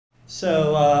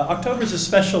So October is a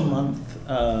special month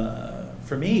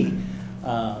for me,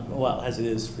 well, as it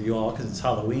is for you all because it's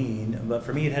Halloween, but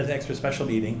for me it has an extra special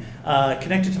meaning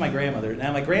connected to my grandmother.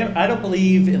 Now I don't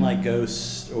believe in like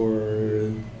ghosts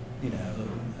or, you know,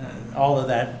 all of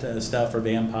that stuff, or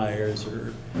vampires,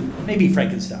 or maybe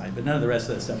Frankenstein, but none of the rest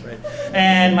of that stuff, right?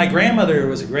 And my grandmother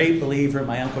was a great believer,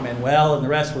 my Uncle Manuel and the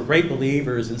rest were great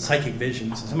believers in psychic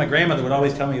visions. And so my grandmother would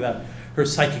always tell me about her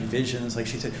psychic visions. Like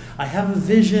she said, I have a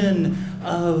vision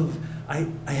of, I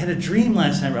had a dream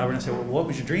last night, Robert. And I said, well, what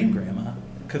was your dream, Grandma?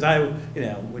 Because you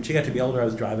know, when she got to be older, I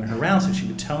was driving her around, so she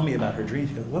would tell me about her dreams.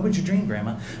 She goes, what was your dream,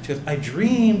 Grandma? She goes, I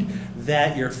dreamed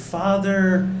that your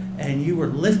father and you were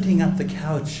lifting up the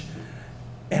couch,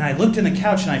 and I looked in the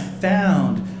couch and I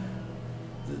found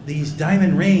these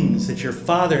diamond rings that your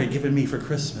father had given me for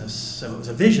Christmas. So it was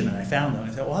a vision, and I found them.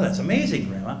 I said, wow, that's amazing,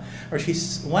 Grandma. Or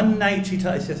one night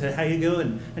I said, how you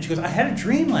doing? And she goes, I had a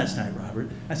dream last night, Robert.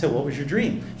 I said, what was your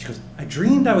dream? She goes, I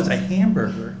dreamed I was a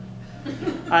hamburger.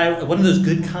 One of those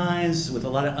good kinds with a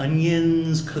lot of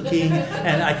onions cooking,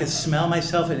 and I could smell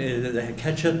myself, and it had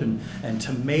ketchup and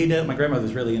tomato. My grandmother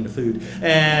was really into food,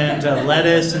 and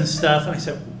lettuce and stuff. And I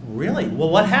said, really? Well,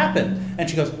 what happened? And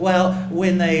she goes, well,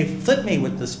 when they flipped me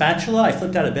with the spatula, I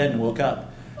flipped out of bed and woke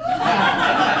up. And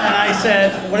I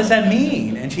said, what does that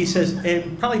mean? And she says,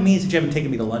 it probably means that you haven't taken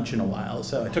me to lunch in a while.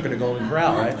 So I took her to Golden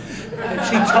Corral, right? And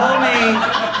she told me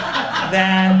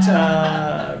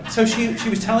that, so she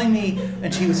was telling me,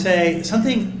 and she would say,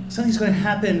 something's going to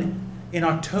happen in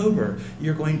October.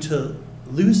 You're going to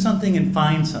lose something and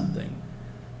find something.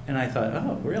 And I thought,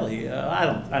 oh, really? I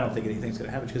don't think anything's going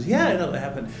to happen. She goes, yeah, it'll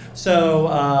happen. So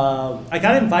I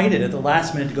got invited at the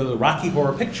last minute to go to the Rocky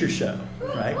Horror Picture Show,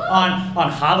 right? On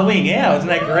Halloween. Yeah,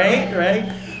 wasn't that great, right?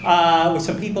 With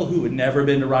some people who had never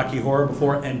been to Rocky Horror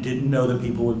before and didn't know that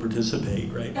people would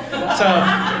participate, right?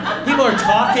 So people are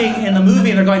talking in the movie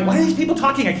and they're going, why are these people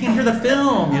talking? I can't hear the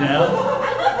film, you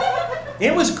know?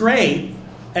 It was great.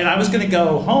 And I was going to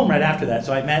go home right after that,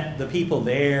 so I met the people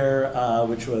there,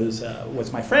 which was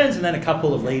my friends, and then a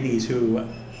couple of ladies who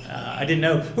I didn't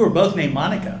know, who were both named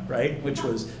Monica, right?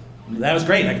 That was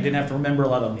great. I didn't have to remember a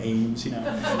lot of names, you know.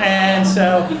 And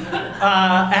so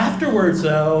afterwards,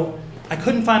 though, I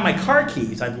couldn't find my car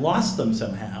keys. I'd lost them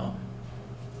somehow.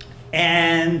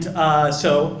 And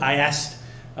so I asked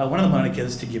one of the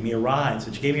Monicas to give me a ride.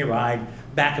 So she gave me a ride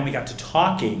back, and we got to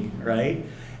talking, right?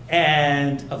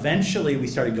 And eventually we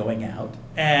started going out,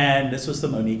 and this was the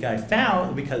Monique I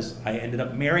found because I ended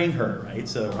up marrying her, right?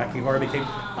 So Rocky Horror became,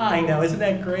 I know, isn't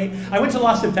that great? I went to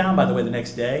Lost and Found, by the way, the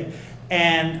next day,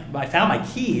 and I found my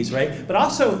keys, right? But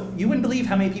also, you wouldn't believe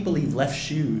how many people leave left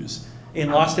shoes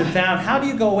in Lost and Found. How do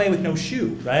you go away with no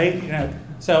shoe, right? You know,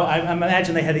 so I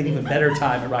imagine they had an even better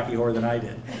time at Rocky Horror than I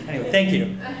did. Anyway, thank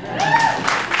you.